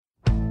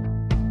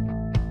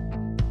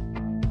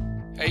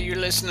Hey, you're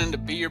listening to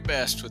Be Your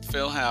Best with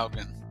Phil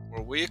Haugen,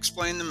 where we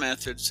explain the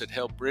methods that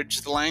help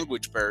bridge the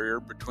language barrier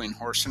between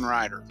horse and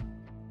rider.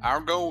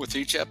 Our goal with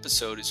each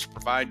episode is to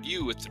provide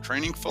you with the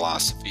training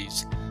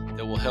philosophies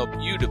that will help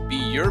you to be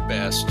your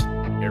best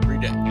every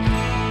day.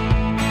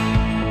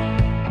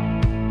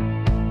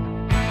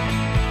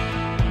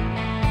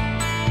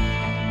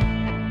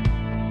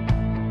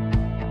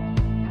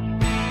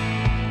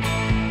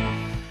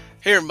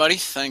 Hey everybody,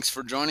 thanks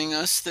for joining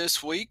us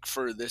this week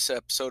for this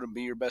episode of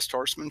Be Your Best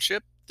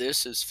Horsemanship.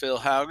 This is Phil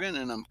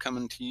Haugen, and I'm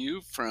coming to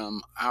you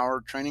from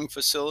our training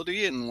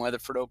facility in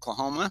Weatherford,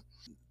 Oklahoma.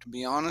 To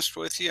be honest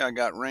with you, I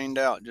got rained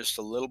out just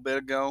a little bit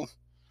ago.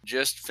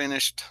 Just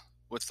finished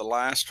with the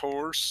last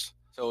horse,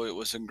 so it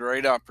was a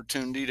great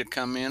opportunity to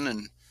come in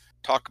and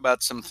talk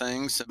about some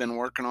things I've been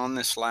working on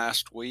this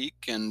last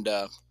week. And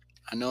I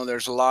know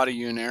there's a lot of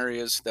you in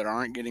areas that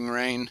aren't getting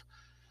rain.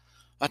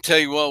 I tell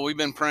you what, we've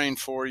been praying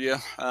for you.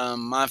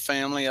 My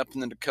family up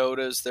in the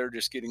Dakotas, they're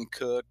just getting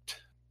cooked.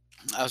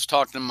 I was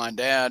talking to my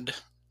dad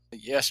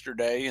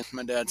yesterday, and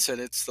my dad said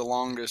it's the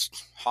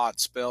longest hot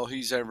spell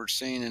he's ever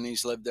seen, and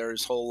he's lived there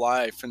his whole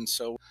life. And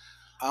so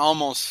I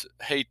almost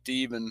hate to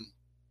even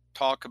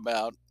talk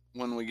about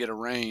when we get a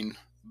rain.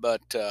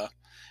 But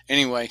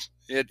anyway,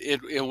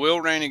 it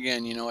will rain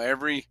again. You know,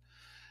 every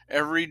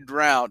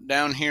drought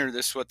down here,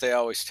 this is what they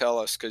always tell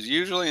us, because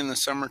usually in the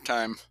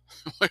summertime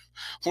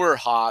we're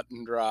hot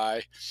and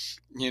dry.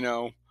 You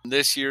know,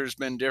 this year's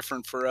been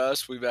different for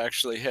us. We've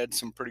actually had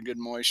some pretty good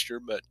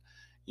moisture, but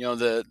you know,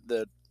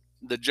 the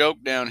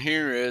joke down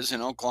here is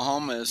in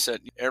Oklahoma is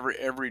that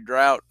every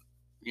drought,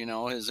 you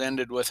know, has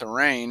ended with a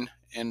rain.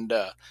 And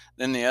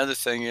then the other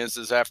thing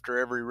is after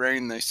every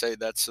rain, they say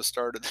that's the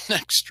start of the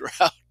next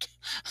drought.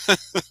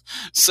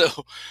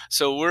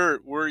 so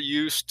we're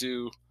used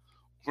to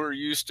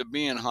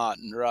being hot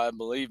and dry,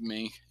 believe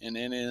me, and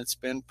it's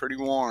been pretty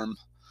warm.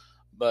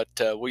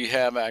 But we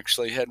have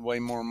actually had way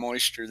more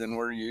moisture than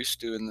we're used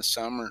to in the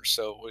summer,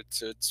 so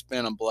it's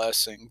been a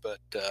blessing. But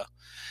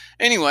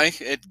anyway,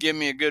 it gave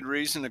me a good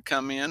reason to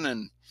come in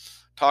and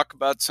talk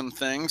about some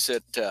things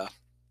that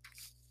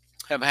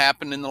have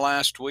happened in the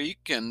last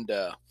week, and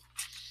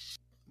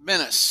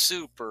been a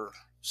super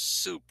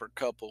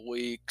couple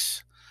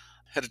weeks.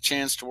 Had a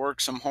chance to work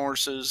some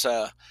horses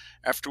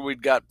after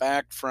we'd got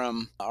back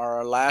from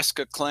our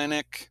Alaska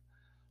clinic.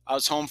 I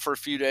was home for a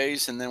few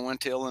days and then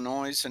went to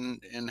Illinois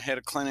and had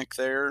a clinic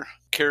there,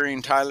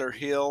 carrying Tyler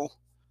Hill.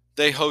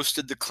 They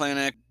hosted the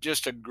clinic,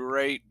 just a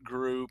great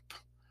group,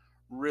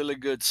 really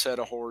good set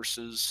of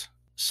horses.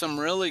 Some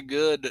really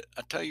good,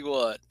 I tell you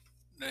what,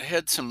 they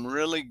had some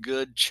really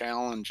good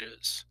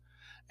challenges.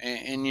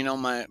 And you know,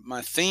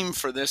 my theme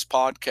for this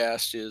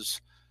podcast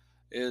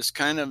is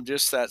kind of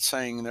just that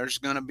saying, there's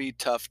going to be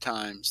tough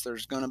times.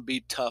 There's going to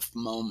be tough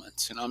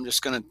moments. And I'm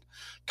just going to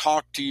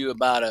talk to you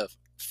about a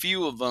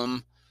few of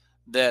them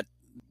that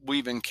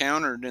we've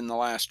encountered in the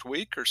last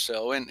week or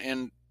so.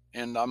 And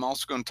I'm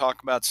also going to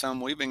talk about some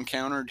we've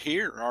encountered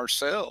here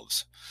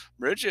ourselves,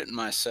 Bridget and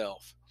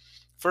myself.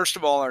 First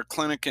of all, our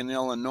clinic in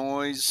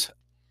Illinois,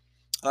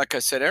 like I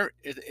said,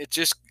 it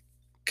just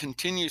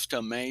continues to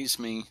amaze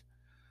me,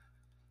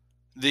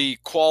 the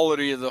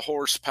quality of the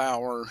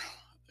horsepower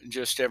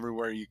just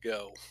everywhere you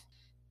go.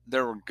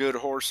 There were good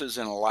horses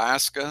in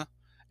Alaska,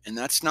 and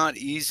that's not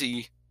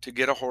easy to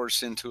get a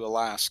horse into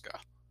Alaska.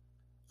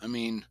 I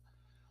mean,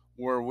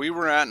 where we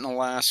were at in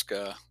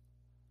Alaska,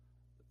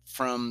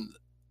 from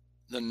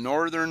the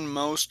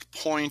northernmost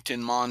point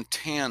in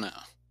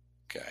Montana,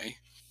 okay,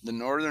 the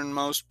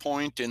northernmost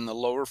point in the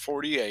lower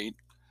 48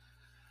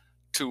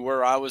 to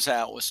where I was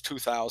at was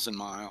 2,000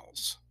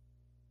 miles.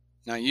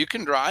 Now you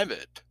can drive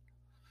it.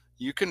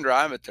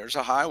 There's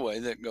a highway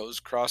that goes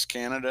across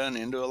Canada and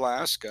into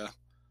Alaska.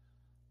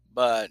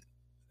 But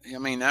I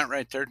mean, that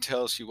right there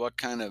tells you what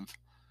kind of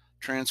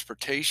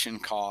transportation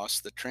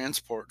costs, the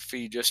transport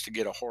fee just to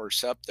get a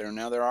horse up there.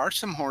 Now there are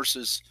some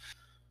horses.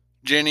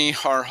 Jenny,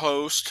 our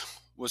host,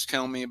 was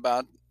telling me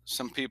about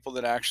some people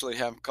that actually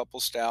have a couple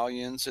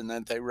stallions and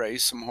that they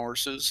raise some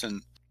horses.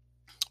 And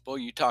boy,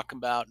 you talk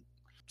about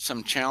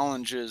some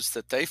challenges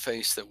that they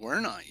face that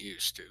we're not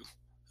used to.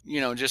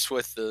 You know, just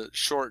with the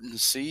shortened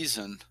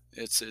season,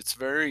 it's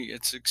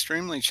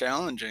extremely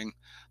challenging,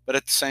 but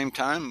at the same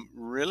time,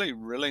 really,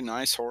 really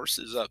nice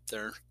horses up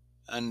there.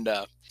 And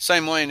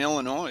same way in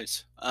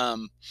Illinois.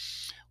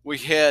 We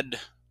had,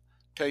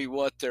 tell you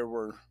what, there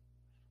were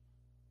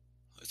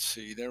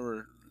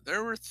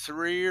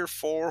 3 or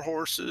 4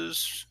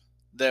 horses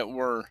that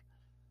were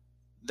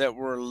a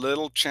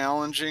little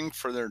challenging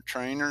for their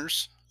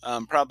trainers.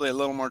 Probably a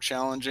little more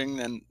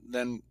challenging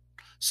than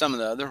some of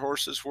the other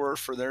horses were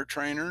for their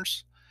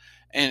trainers.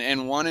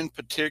 And one in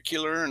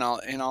particular, and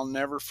I'll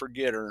never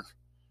forget her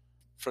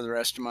for the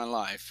rest of my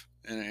life.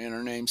 And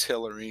her name's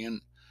Hillary,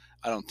 and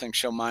I don't think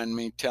she'll mind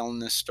me telling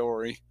this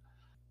story.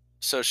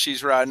 So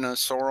she's riding a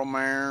sorrel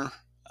mare.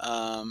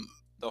 The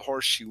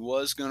horse she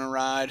was going to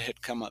ride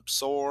had come up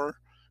sore,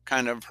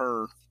 kind of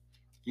her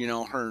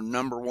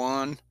number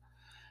one.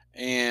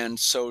 And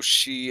so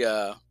she,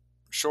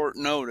 short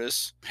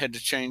notice, had to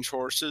change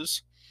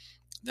horses.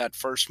 That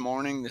first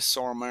morning, the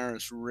sorrel mare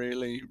is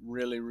really,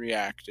 really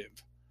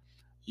reactive.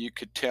 You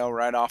could tell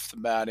right off the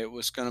bat it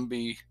was going to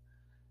be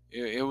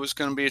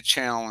a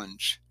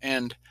challenge.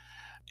 And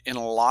in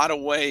a lot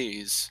of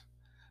ways,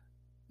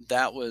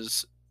 that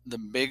was the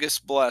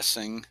biggest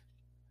blessing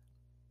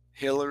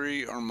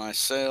Hillary or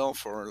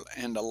myself or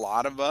and a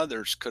lot of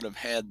others could have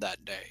had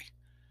that day,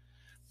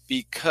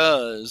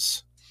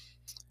 because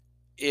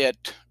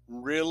it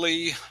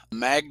really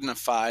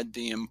magnified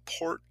the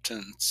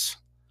importance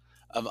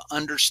of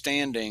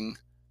understanding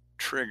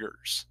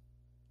triggers.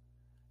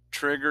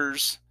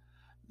 Triggers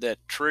that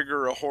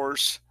trigger a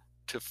horse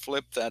to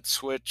flip that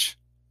switch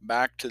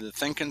back to the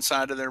thinking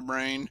side of their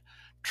brain,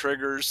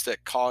 triggers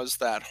that cause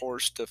that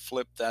horse to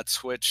flip that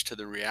switch to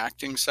the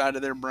reacting side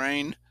of their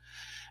brain,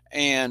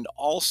 and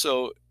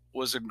also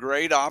was a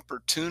great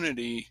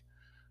opportunity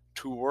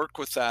to work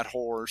with that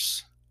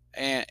horse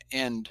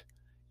and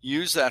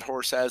use that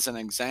horse as an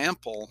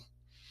example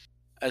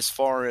as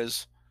far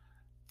as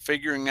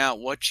figuring out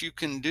what you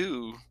can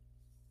do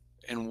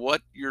and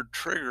what your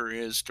trigger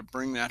is to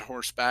bring that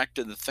horse back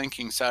to the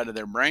thinking side of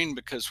their brain.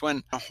 Because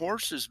when a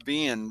horse is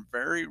being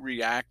very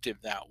reactive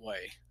that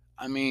way,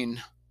 I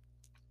mean,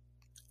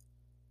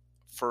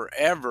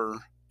 forever,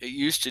 it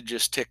used to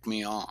just tick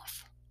me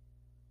off,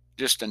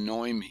 just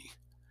annoy me.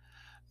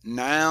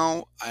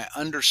 Now I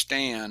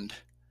understand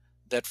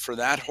that for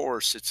that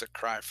horse, it's a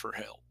cry for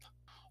help.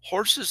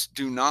 Horses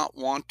do not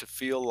want to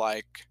feel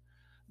like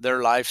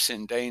their life's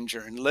in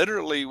danger. And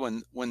literally,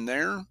 when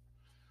they're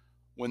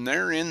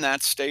in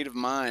that state of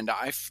mind,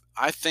 I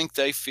think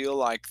they feel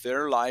like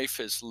their life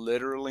is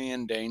literally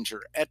in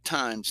danger at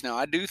times. Now,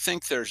 I do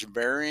think there's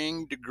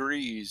varying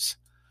degrees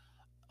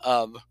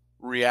of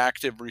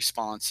reactive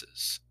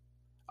responses.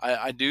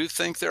 I do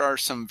think there are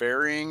some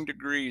varying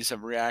degrees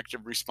of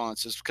reactive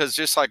responses, because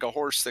just like a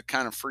horse that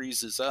kind of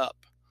freezes up,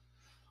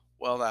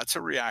 well, that's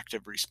a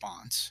reactive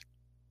response,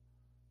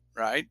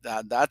 right?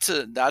 That's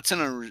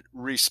a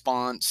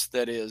response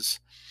that is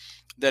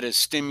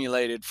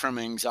stimulated from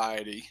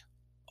anxiety.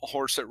 A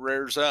horse that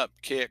rears up,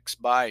 kicks,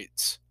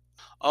 bites.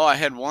 Oh, I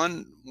had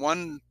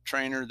one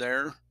trainer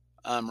there,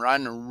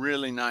 riding a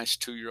really nice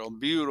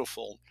 2-year-old,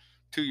 beautiful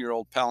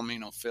 2-year-old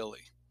Palomino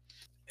filly.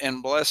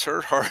 And bless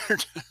her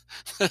heart,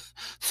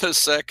 the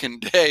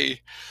second day,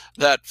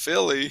 that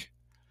filly,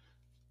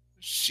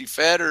 she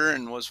fed her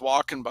and was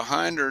walking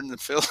behind her, and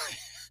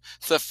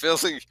the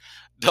filly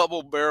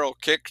double barrel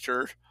kicked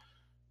her,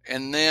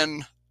 and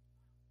then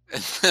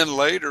and then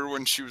later,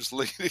 when she was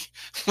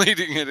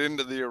leading it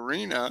into the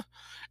arena,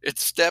 it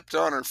stepped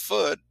on her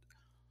foot,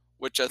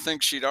 which I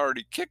think she'd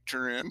already kicked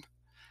her in.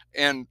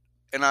 And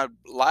I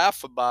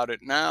laugh about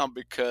it now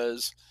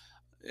because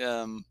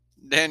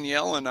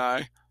Danielle and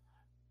I,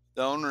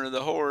 the owner of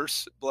the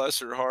horse, bless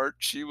her heart,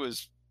 she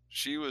was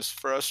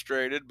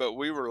frustrated, but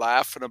we were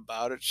laughing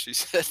about it. She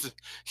said,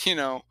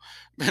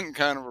 been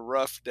kind of a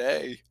rough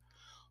day.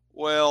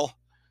 Well,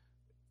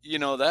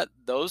 that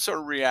those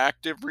are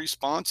reactive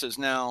responses.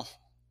 Now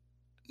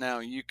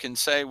you can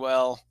say,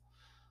 well,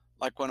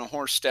 like when a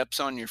horse steps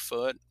on your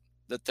foot,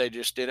 that they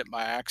just did it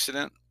by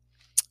accident.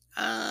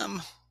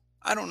 Um,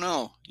 I don't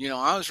know.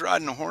 I was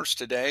riding a horse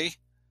today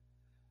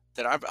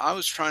that I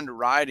was trying to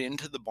ride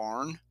into the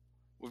barn.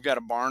 We've got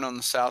a barn on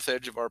the south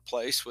edge of our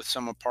place with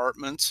some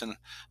apartments, and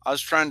I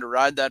was trying to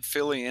ride that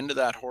filly into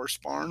that horse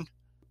barn.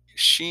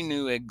 She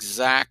knew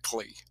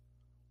exactly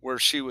where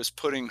she was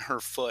putting her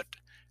foot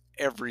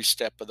every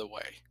step of the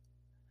way.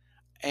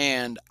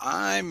 And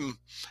I'm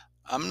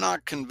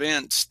not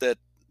convinced that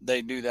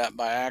they do that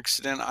by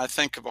accident. I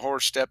think if a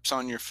horse steps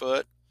on your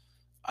foot,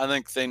 I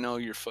think they know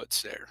your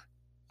foot's there.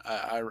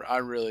 I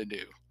really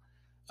do.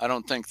 I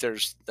don't think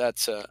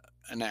that's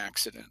an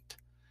accident.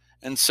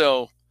 And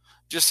so,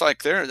 just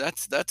like there,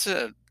 that's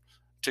a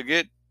to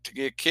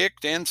get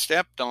kicked and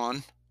stepped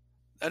on.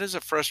 That is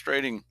a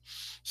frustrating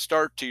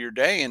start to your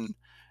day, and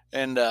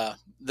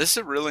this is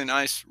a really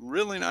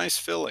nice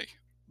filly.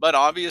 But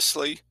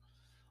obviously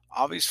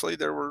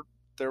there were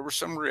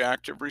some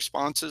reactive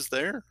responses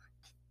there.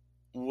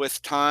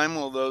 With time,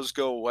 will those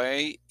go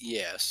away?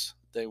 Yes,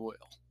 they will.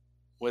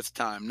 With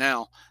time.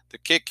 Now, the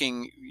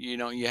kicking,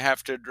 you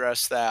have to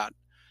address that.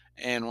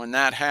 And when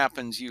that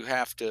happens, you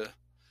have to,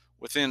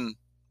 within,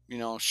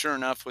 sure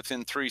enough,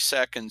 within 3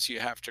 seconds, you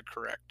have to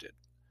correct it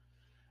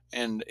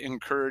and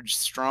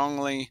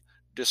strongly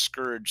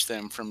discourage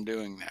them from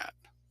doing that.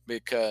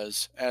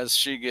 Because as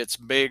she gets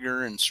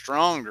bigger and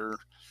stronger,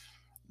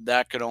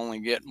 that could only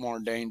get more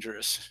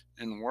dangerous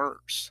and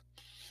worse.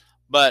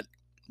 But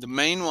the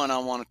main one I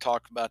want to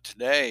talk about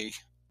today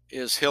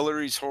is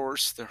Hillary's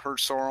horse, her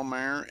sorrel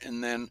mare,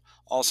 and then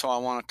also I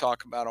want to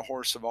talk about a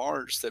horse of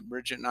ours that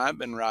Bridget and I have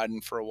been riding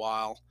for a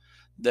while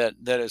that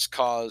has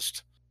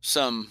caused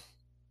some,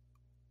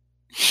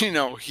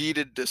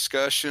 heated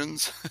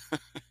discussions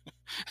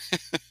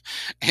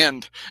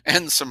and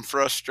some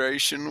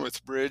frustration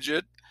with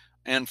Bridget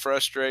and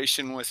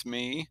frustration with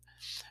me.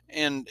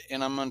 And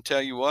I'm going to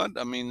tell you what,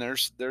 I mean,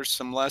 there's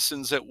some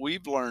lessons that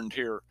we've learned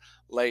here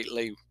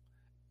lately,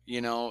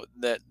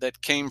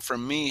 that came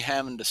from me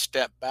having to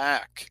step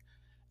back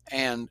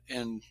and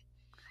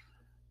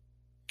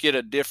get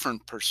a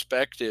different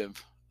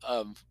perspective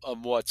of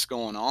what's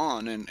going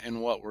on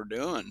and what we're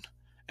doing.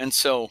 And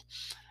so,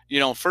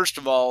 first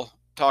of all,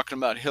 talking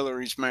about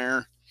Hillary's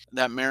mare,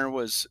 that mare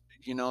was,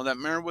 that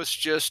mare was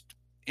just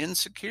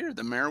insecure.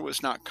 The mare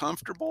was not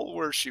comfortable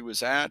where she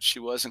was at. She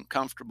wasn't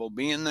comfortable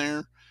being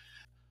there.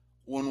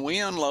 When we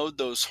unload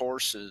those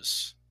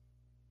horses,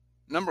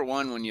 number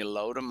one, when you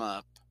load them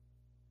up,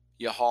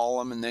 you haul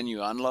them and then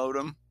you unload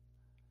them.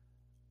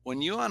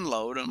 When you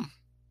unload them,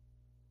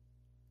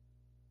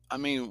 I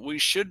mean, we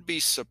should be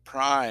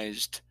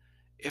surprised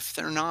if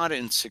they're not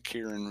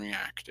insecure and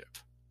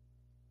reactive,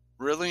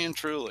 really and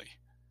truly.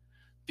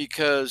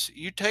 Because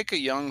you take a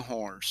young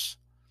horse,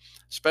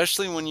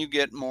 especially when you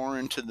get more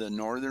into the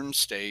northern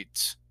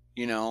states,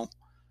 you know,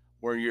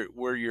 where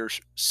your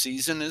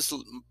season is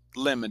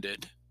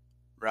limited,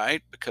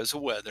 right? Because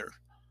of weather.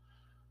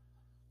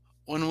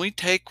 When we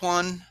take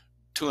one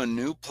to a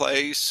new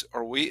place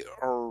or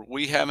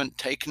we haven't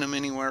taken them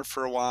anywhere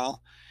for a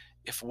while,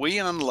 if we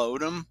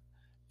unload them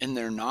and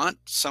they're not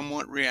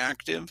somewhat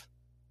reactive,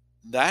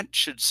 that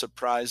should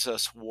surprise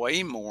us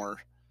way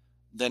more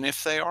than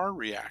if they are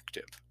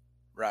reactive,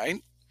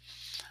 right?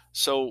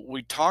 So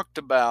we talked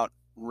about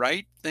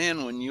right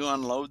then when you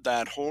unload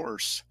that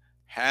horse,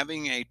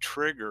 having a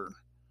trigger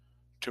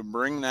to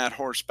bring that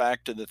horse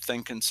back to the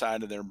thinking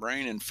side of their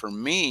brain. And for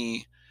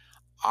me,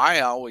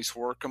 I always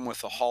work them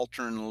with a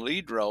halter and a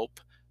lead rope,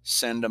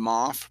 send them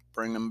off,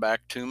 bring them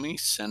back to me,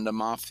 send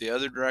them off the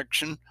other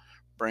direction,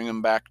 bring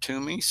them back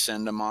to me,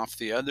 send them off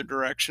the other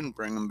direction,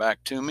 bring them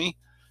back to me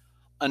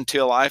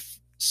until I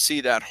see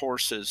that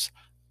horse's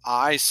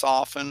eye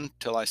soften,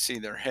 till I see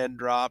their head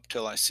drop,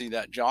 till I see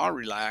that jaw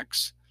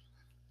relax.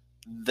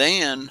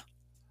 Then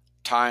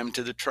tie them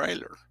to the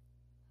trailer,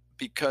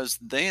 because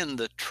then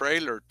the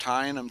trailer,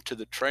 tying them to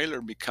the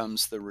trailer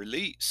becomes the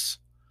release.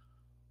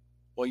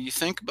 Well, you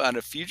think about it,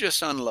 if you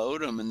just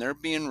unload them and they're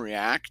being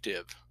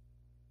reactive,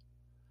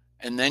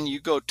 and then you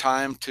go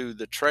tie them to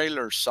the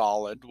trailer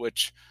solid,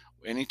 which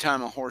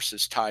anytime a horse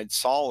is tied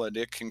solid,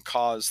 it can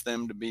cause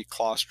them to be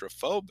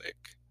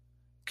claustrophobic.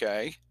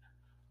 Okay.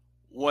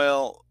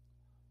 Well,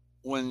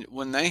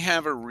 when they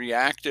have a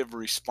reactive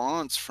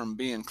response from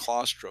being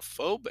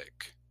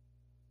claustrophobic,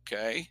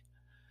 okay,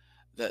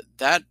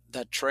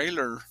 that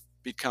trailer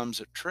becomes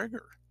a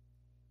trigger.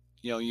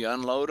 You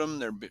unload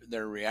them,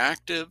 they're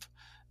reactive,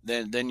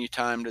 then you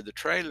tie them to the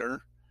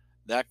trailer.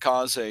 That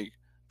causes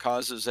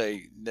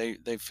a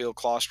they feel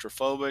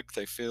claustrophobic,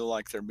 they feel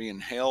like they're being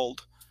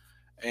held,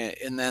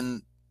 and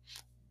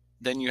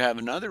then you have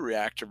another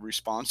reactive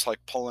response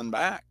like pulling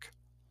back.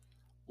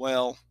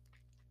 Well,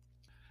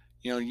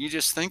 you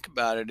just think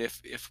about it.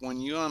 If when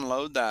you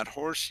unload that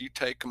horse, you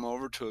take them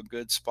over to a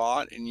good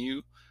spot and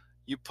you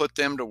put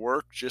them to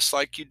work just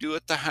like you do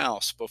at the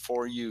house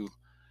before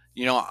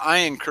I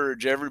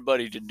encourage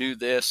everybody to do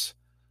this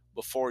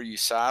before you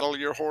saddle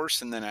your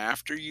horse, and then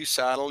after you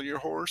saddle your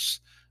horse,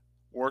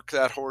 work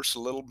that horse a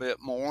little bit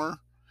more.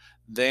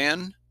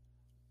 Then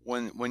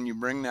when you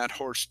bring that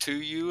horse to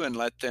you and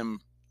let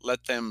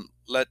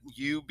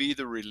you be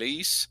the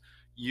release,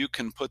 you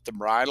can put the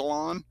bridle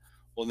on.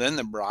 Well, then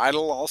the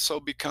bridle also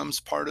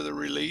becomes part of the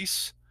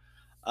release.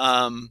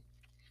 Um,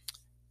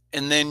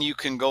 and then you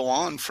can go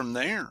on from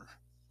there.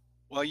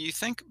 Well, you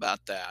think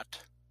about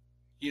that.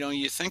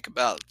 You think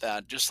about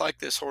that, just like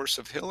this horse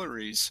of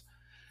Hillary's.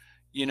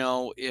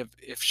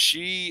 If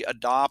she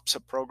adopts a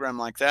program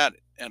like that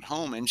at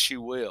home, and she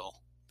will,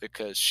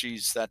 because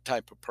she's that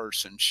type of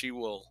person, she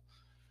will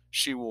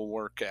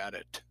work at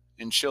it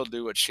and she'll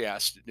do what she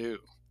has to do.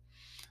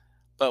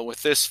 But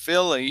with this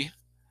filly,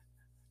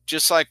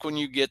 just like when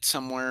you get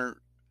somewhere,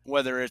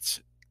 whether it's,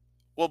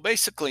 well,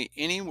 basically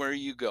anywhere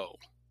you go,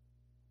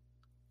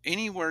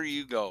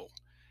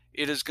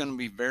 it is going to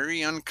be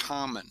very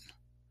uncommon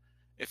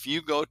if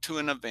you go to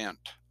an event,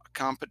 a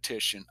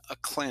competition, a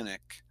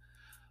clinic,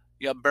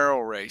 a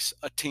barrel race,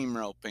 a team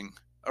roping,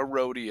 a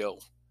rodeo.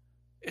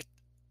 It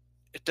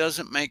it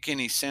doesn't make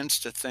any sense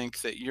to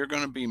think that you're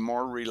going to be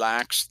more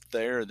relaxed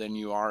there than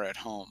you are at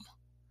home.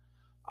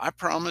 I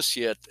promise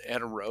you,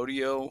 at a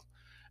rodeo,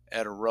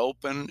 at a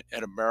roping,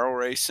 at a barrel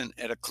racing,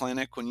 at a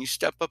clinic, when you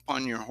step up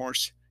on your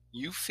horse,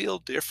 you feel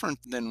different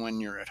than when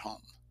you're at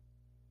home.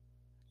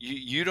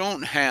 You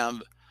don't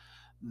have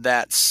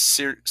that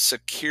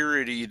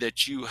security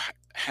that you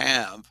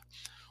have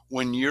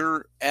when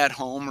you're at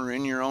home or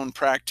in your own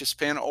practice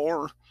pen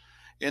or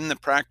in the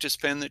practice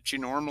pen that you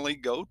normally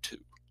go to,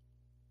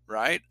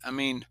 right? I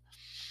mean,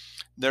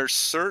 there's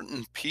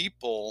certain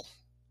people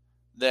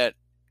that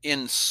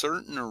in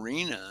certain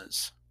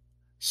arenas,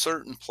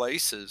 certain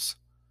places,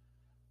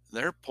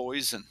 they're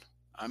poison.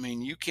 I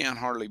mean, you can't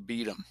hardly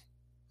beat them,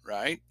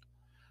 right?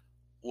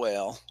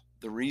 Well,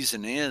 the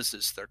reason is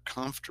they're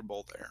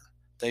comfortable there.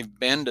 They've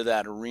been to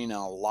that arena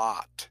a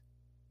lot.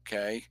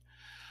 Okay.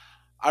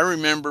 I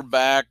remember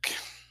back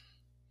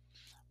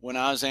when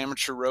I was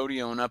amateur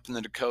rodeoing up in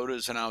the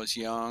Dakotas and I was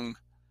young,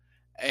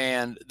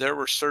 and there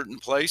were certain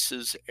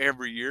places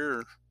every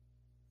year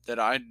that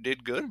I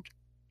did good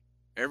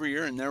every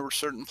year, and there were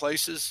certain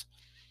places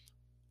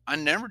I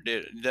never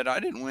did that. I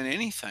didn't win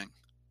anything.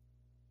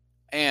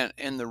 And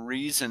the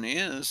reason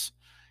is,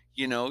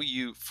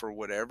 you for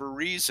whatever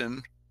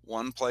reason,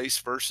 one place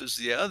versus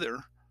the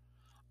other,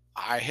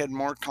 I had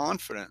more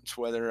confidence,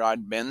 whether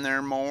I'd been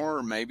there more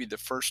or maybe the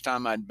first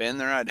time I'd been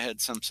there, I'd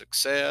had some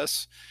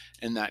success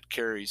and that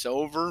carries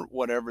over,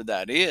 whatever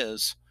that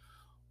is.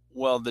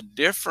 Well, the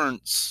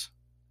difference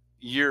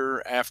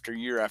year after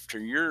year after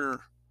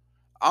year,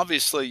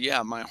 obviously,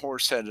 yeah, my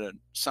horse had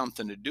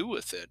something to do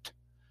with it.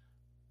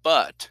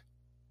 But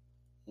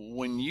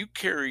when you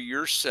carry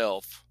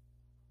yourself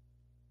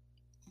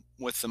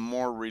with a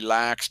more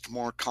relaxed,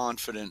 more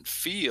confident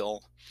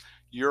feel,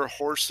 your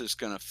horse is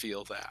going to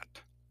feel that.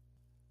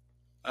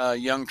 A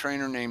young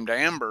trainer named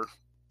Amber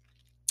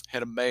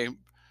had a bay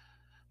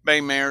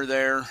mare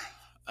there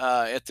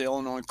at the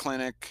Illinois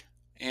Clinic,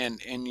 and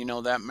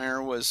that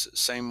mare was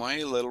same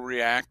way, a little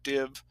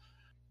reactive.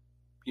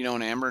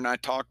 And Amber and I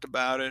talked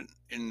about it,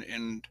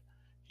 and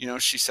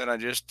she said, I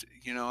just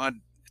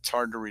it's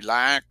hard to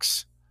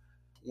relax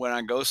when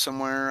I go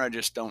somewhere. I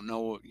just don't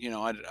know,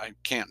 I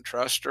can't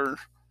trust her.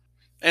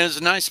 And it's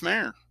a nice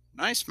mare,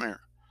 nice mare.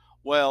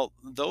 Well,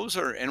 those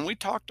are, and we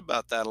talked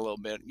about that a little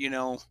bit.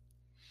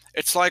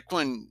 It's like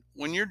when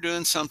you're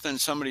doing something,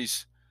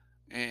 somebody's,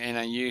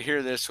 and you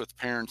hear this with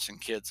parents and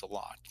kids a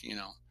lot. You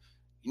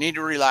need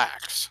to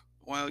relax.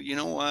 Well, you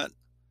know what?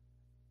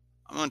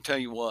 I'm going to tell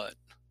you what.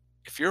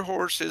 If your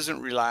horse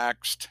isn't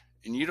relaxed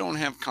and you don't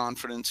have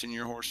confidence in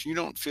your horse, you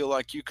don't feel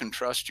like you can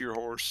trust your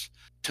horse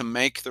to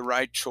make the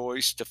right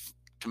choice,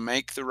 to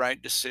make the right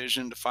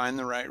decision, to find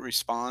the right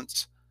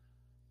response.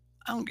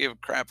 I don't give a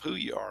crap who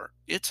you are.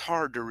 It's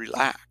hard to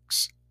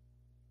relax.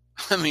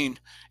 I mean,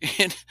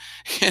 it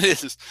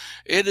is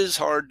it is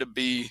hard to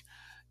be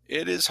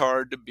it is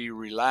hard to be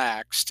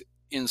relaxed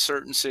in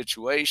certain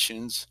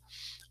situations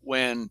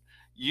when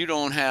you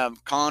don't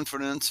have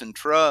confidence and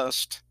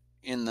trust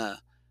in the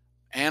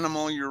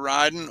animal you're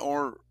riding,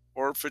 or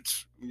if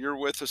it's you're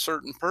with a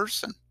certain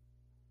person.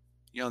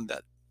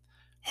 That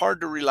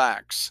hard to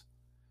relax.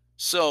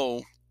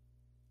 So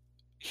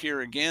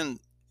here again,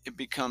 it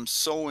becomes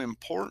so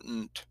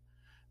important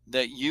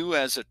that you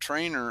as a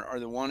trainer are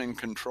the one in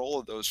control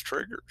of those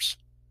triggers,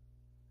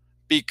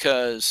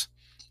 because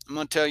I'm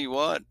going to tell you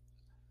what,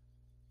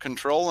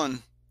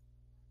 controlling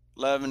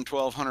 11,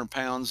 1,200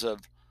 pounds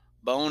of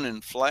bone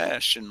and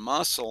flesh and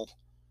muscle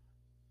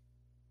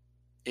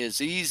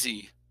is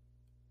easy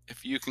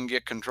if you can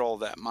get control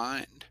of that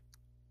mind.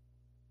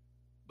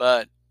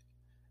 But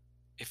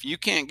if you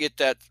can't get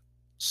that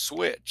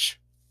switch,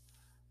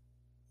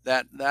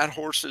 that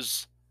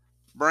horse's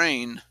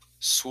brain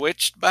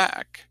switched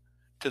back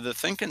to the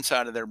thinking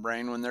side of their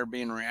brain when they're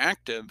being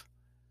reactive,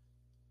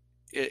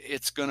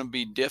 it's going to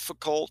be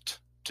difficult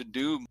to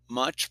do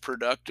much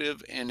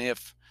productive. And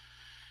if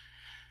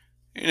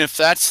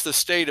that's the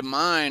state of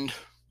mind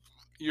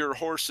your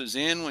horse is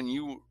in when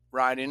you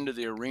ride into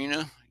the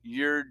arena,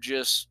 you're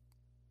just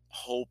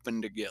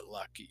hoping to get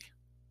lucky.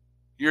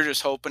 You're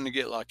just hoping to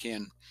get lucky.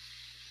 And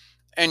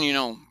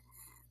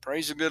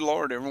praise the good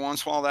Lord, every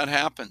once in a while that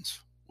happens.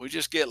 We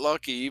just get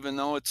lucky, even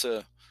though it's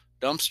a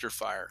dumpster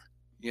fire.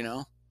 You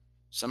know,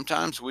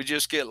 sometimes we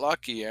just get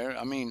lucky.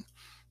 I mean,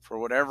 for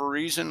whatever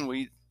reason,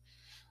 we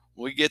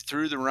get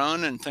through the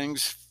run and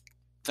things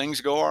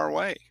go our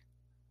way,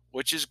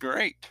 which is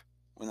great.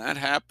 When that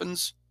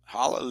happens,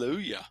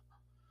 hallelujah.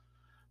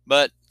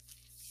 But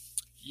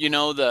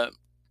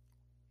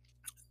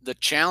the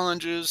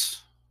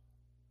challenges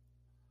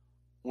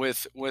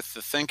with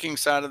the thinking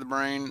side of the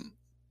brain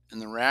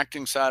and the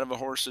reacting side of a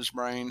horse's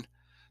brain,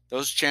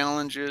 those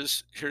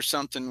challenges, here's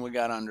something we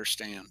got to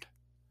understand.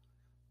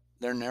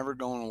 They're never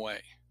going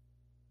away.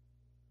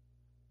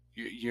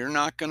 You're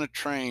not going to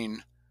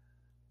train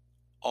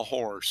a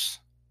horse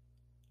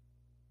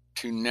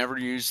to never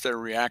use their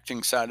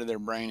reacting side of their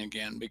brain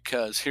again,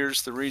 because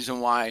here's the reason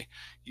why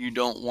you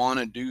don't want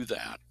to do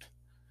that.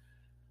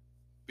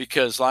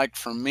 Because, like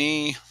for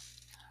me,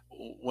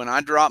 when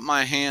I drop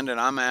my hand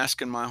and I'm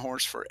asking my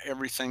horse for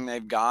everything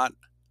they've got,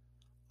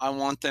 I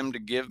want them to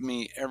give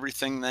me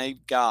everything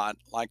they've got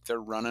like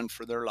they're running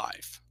for their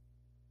life.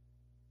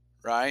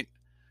 Right?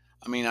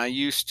 I mean, I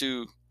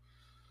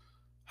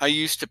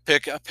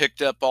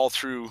picked up all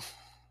through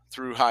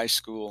high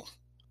school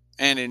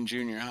and in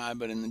junior high,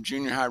 but in the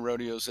junior high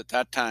rodeos at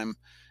that time,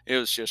 it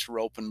was just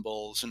roping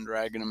bulls and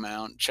dragging them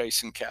out and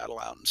chasing cattle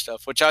out and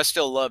stuff, which I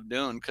still love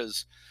doing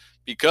because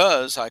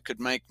I could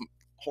make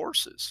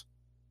horses.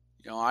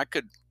 I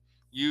could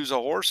use a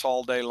horse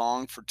all day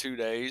long for 2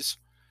 days,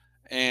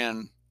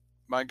 and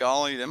by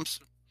golly,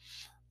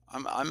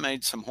 I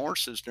made some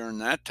horses during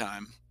that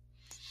time.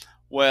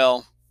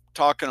 Well,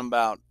 talking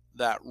about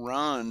that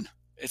run,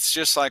 it's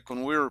just like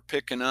when we were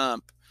picking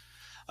up,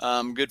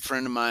 good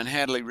friend of mine,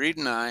 Hadley Reed,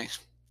 and I,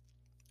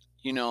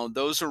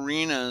 those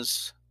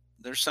arenas,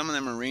 there's some of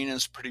them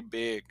arenas pretty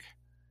big.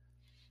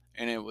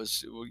 And it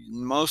was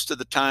most of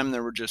the time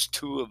there were just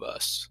two of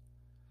us.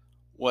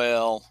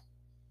 Well,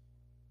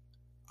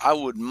 I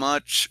would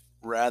much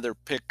rather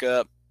pick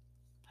up,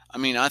 I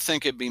mean, I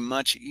think it'd be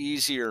much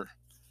easier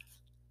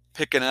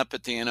picking up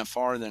at the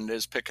NFR than it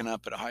is picking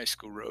up at a high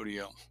school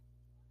rodeo,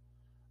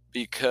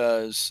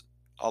 because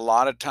a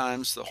lot of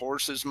times the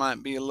horses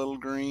might be a little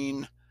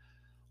green.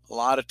 A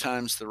lot of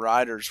times the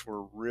riders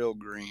were real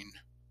green.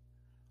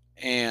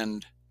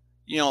 And,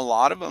 a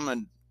lot of them,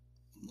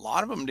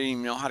 didn't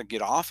even know how to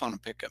get off on a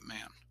pickup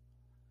man.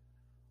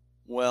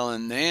 Well,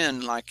 and then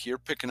like you're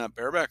picking up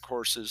bareback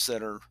horses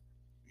that are,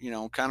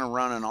 kind of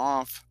running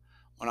off.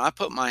 When I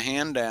put my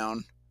hand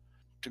down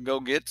to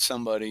go get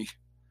somebody,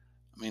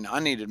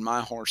 I needed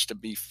my horse to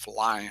be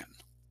flying.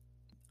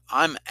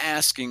 I'm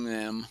asking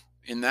them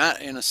in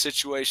a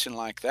situation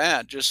like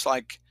that, just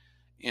like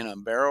in a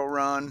barrel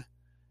run,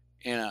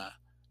 in a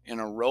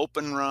rope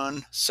and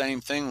run,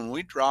 same thing. When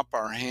we drop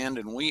our hand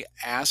and we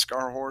ask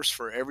our horse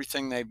for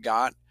everything they've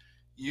got,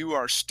 you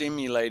are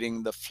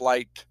stimulating the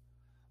flight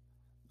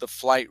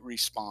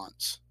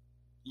response.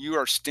 You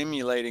are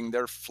stimulating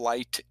their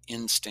flight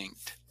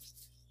instinct.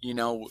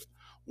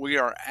 We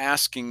are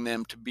asking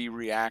them to be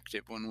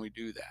reactive when we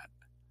do that.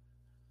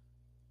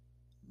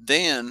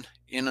 Then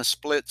in a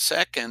split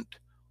second,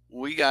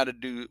 we got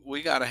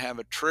to have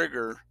a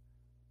trigger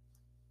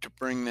to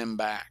bring them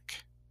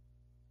back.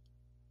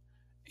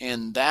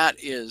 And that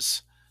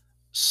is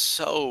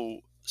so,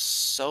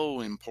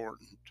 so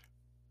important.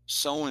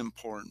 So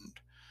important.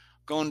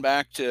 Going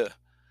back to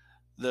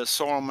the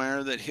sorrel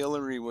mare that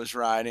Hillary was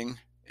riding,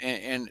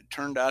 and it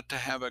turned out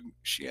to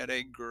she had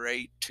a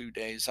great 2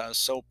 days. I was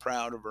so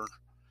proud of her.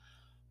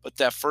 But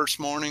that first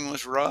morning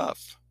was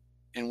rough.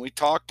 And we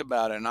talked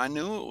about it, and I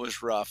knew it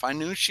was rough. I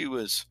knew she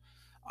was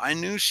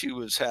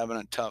having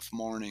a tough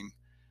morning,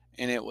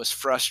 and it was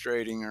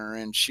frustrating her,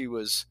 and she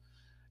was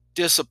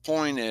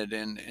disappointed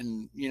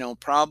and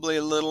probably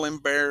a little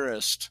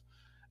embarrassed,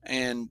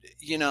 and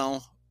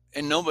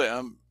and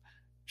nobody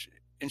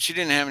and she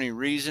didn't have any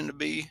reason to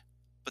be,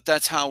 but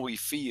that's how we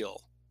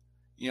feel.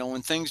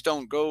 When things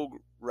don't go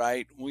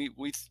right, we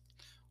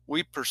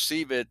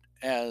perceive it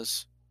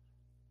as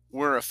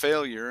we're a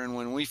failure, and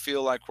when we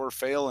feel like we're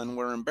failing,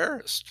 we're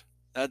embarrassed.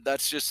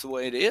 That's just the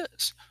way it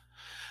is.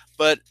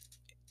 But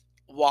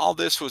while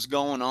this was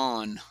going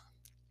on,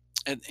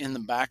 in the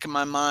back of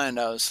my mind,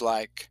 I was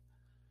like,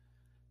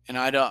 and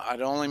I'd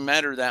only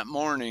met her that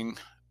morning,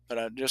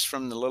 but just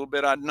from the little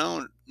bit I'd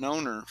known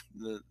her,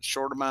 the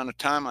short amount of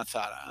time, I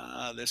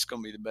thought, this is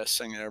gonna be the best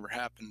thing that ever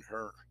happened to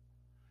her.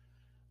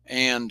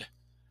 And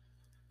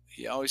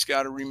you always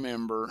got to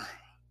remember,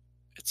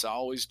 it's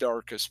always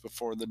darkest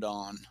before the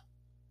dawn.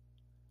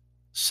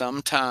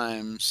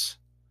 Sometimes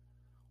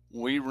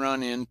we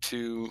run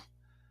into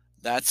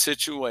that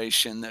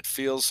situation that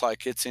feels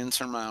like it's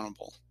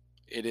insurmountable.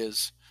 It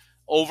is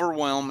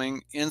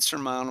overwhelming,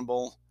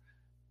 insurmountable,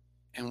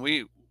 and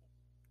we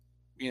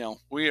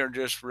are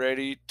just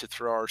ready to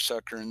throw our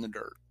sucker in the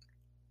dirt.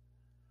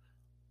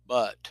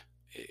 But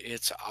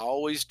it's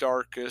always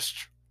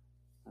darkest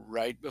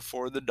right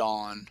before the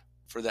dawn.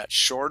 For that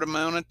short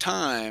amount of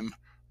time,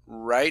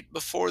 right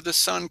before the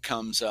sun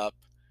comes up,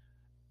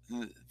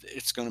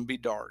 it's going to be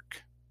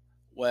dark.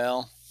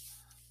 Well,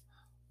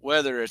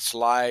 whether it's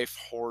life,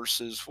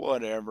 horses,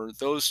 whatever,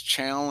 those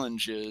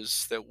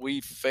challenges that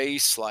we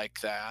face like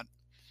that,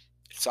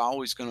 it's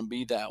always going to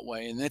be that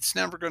way, and it's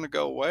never going to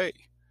go away.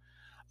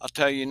 I'll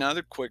tell you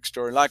another quick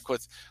story. Like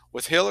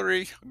with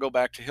Hillary, I'll go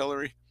back to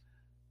Hillary.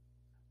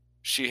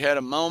 She had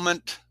a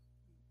moment,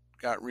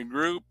 got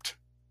regrouped,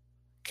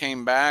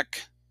 came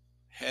back,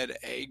 had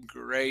a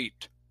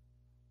great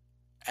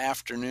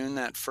afternoon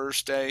that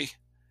first day,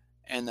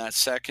 and that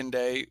second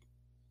day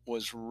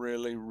was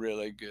really,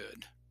 really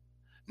good.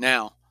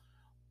 Now,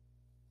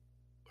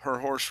 her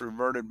horse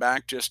reverted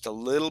back just a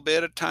little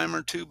bit, a time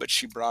or two, but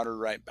she brought her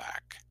right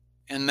back.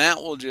 And that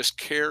will just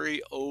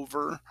carry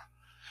over.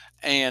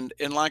 And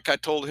like I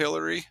told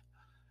Hillary,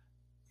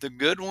 the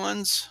good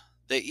ones,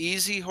 the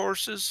easy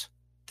horses,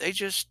 they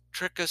just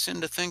trick us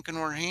into thinking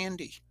we're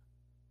handy.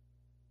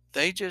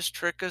 They just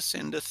trick us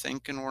into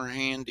thinking we're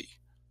handy.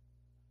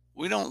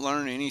 We don't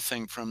learn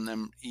anything from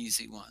them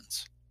easy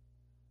ones.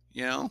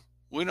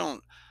 We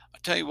don't. I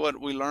tell you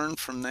what, we learn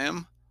from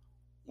them.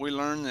 We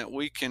learn that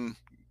we can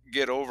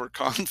get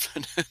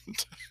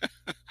overconfident.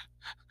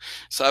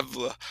 So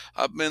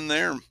I've been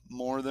there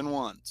more than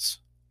once.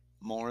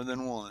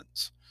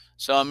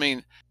 So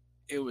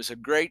it was a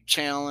great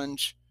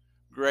challenge,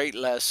 great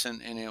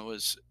lesson, and it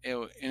was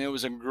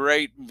a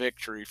great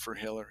victory for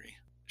Hillary.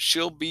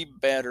 She'll be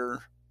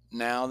better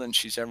now than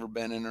she's ever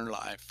been in her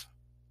life,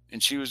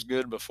 and she was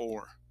good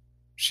before.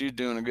 She was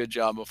doing a good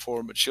job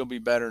before, but she'll be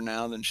better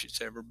now than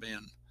she's ever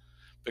been,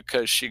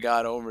 because she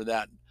got over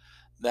that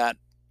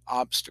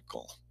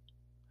obstacle.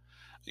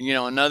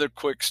 Another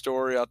quick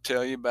story I'll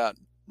tell you about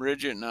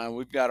Bridget and I.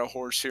 We've got a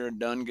horse here in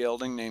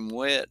Dungelding named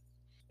Wit,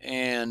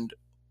 and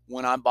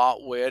when I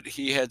bought Wit,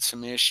 he had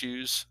some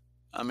issues.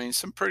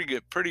 Some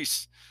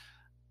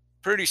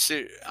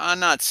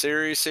not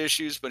serious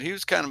issues, but he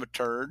was kind of a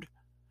turd.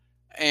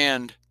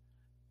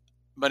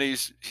 But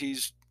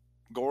he's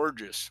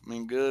gorgeous.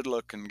 Good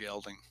looking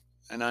gelding,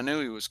 and I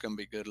knew he was going to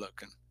be good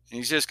looking. And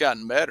he's just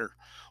gotten better.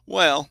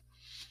 Well,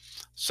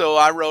 So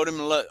I rode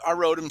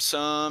him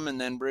some,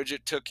 and then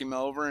Bridget took him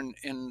over,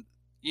 and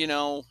you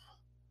know,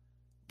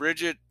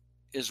 Bridget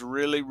is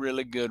really,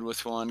 really good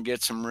with one,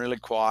 gets him really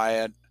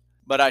quiet.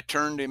 But I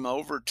turned him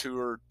over to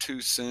her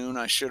too soon.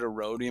 I should have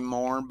rode him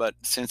more, but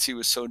since he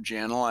was so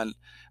gentle, and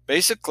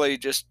basically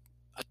just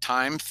a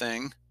time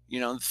thing.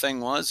 The thing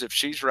was, if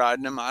she's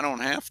riding him, I don't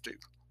have to.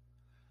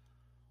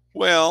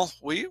 Well,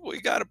 we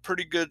got a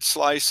pretty good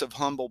slice of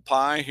humble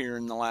pie here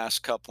in the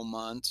last couple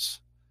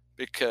months,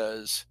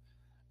 because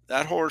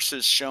that horse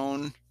has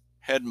shown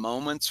had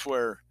moments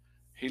where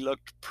he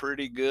looked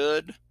pretty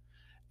good,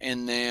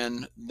 and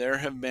then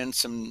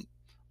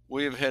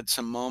we have had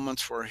some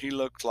moments where he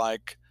looked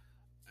like,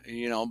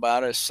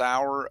 about as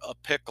sour a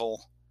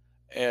pickle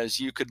as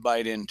you could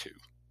bite into.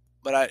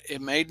 But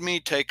it made me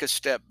take a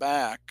step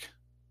back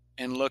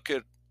and look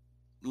at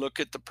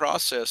the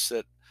process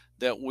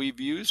that we've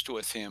used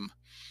with him.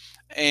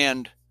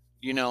 And,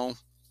 you know,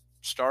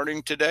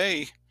 starting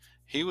today,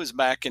 he was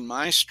back in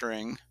my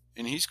string,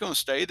 and he's going to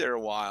stay there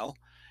a while.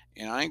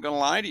 And I ain't going to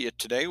lie to you,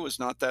 today was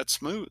not that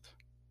smooth.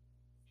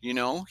 He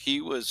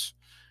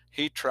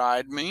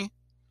tried me,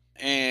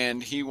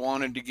 and he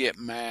wanted to get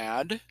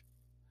mad.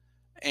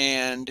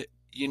 And,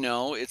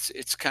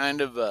 it's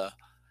kind of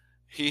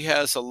he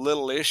has a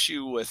little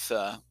issue with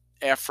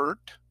effort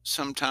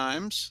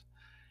sometimes.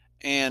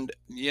 And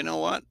you know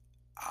what?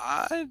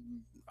 I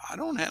I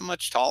don't have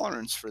much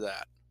tolerance for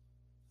that.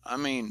 I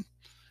mean,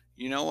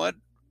 you know what?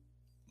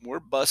 We're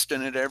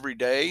busting it every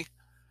day.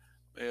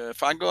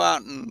 If I go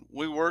out and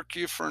we work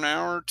you for an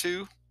hour or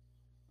two,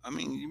 I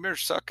mean, you better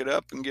suck it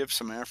up and give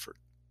some effort.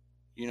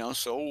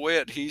 So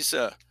Wit, he's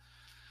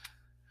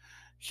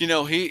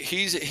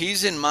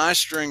in my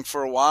string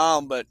for a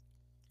while, but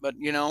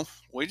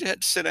we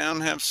had to sit down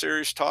and have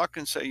serious talk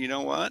and say, you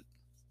know what?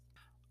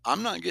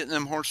 I'm not getting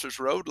them horses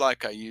rode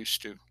like I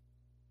used to.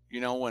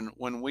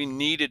 When we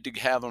needed to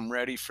have them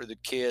ready for the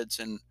kids,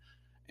 and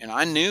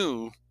I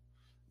knew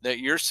that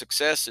your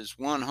success is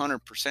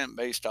 100%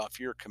 based off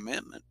your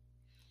commitment.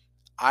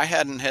 I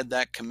hadn't had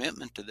that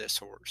commitment to this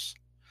horse.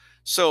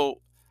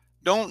 So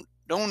don't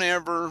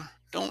ever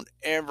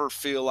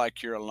feel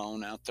like you're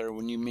alone out there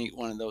when you meet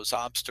one of those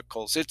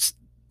obstacles. It's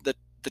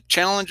the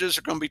challenges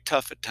are going to be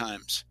tough at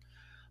times,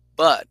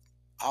 but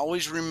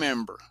always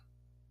remember,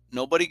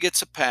 nobody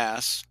gets a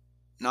pass.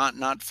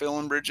 Not Phil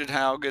and Bridget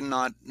Haugen,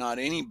 not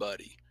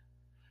anybody.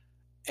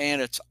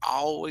 And it's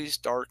always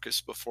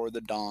darkest before the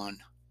dawn.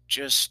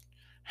 Just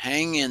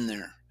hang in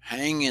there,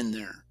 hang in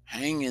there,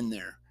 hang in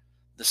there.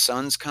 The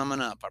sun's coming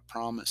up, I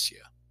promise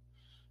you.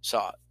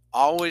 So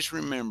always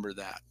remember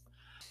that.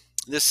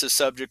 This is a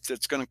subject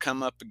that's going to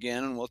come up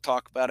again, and we'll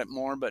talk about it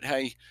more. But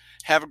hey,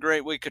 have a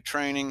great week of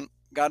training.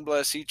 God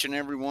bless each and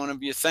every one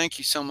of you. Thank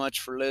you so much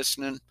for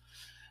listening.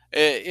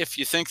 If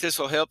you think this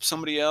will help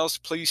somebody else,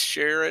 please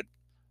share it.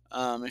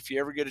 If you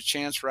ever get a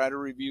chance, write a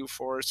review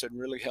for us. It'd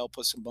really help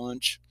us a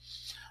bunch.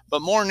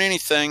 But more than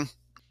anything,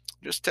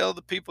 just tell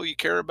the people you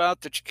care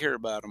about that you care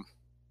about them.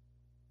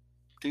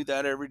 Do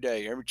that every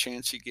day, every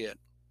chance you get.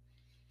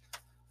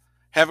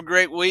 Have a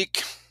great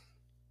week,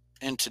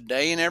 and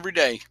today and every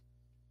day,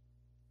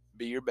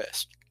 be your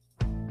best.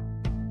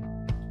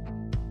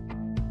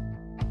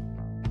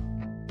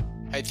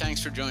 Hey,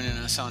 thanks for joining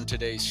us on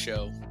today's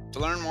show. To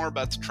learn more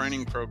about the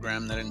training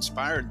program that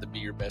inspired the Be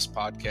Your Best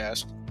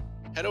podcast,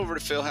 head over to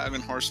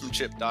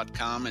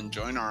philhaugenhorsemanship.com and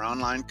join our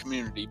online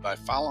community by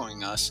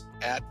following us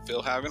at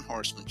Phil Haugen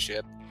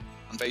Horsemanship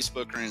on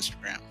Facebook or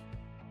Instagram.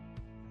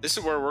 This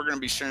is where we're going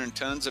to be sharing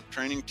tons of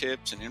training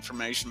tips and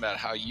information about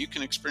how you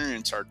can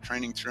experience our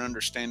Training Through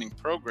Understanding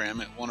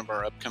program at one of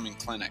our upcoming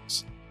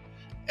clinics.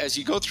 As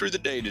you go through the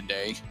day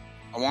today,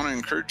 I want to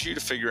encourage you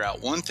to figure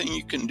out one thing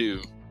you can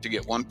do to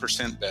get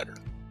 1% better,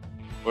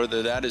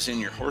 whether that is in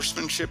your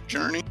horsemanship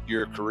journey,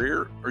 your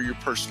career, or your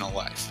personal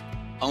life.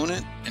 Own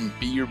it and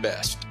be your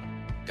best.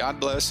 God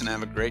bless and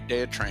have a great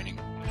day of training.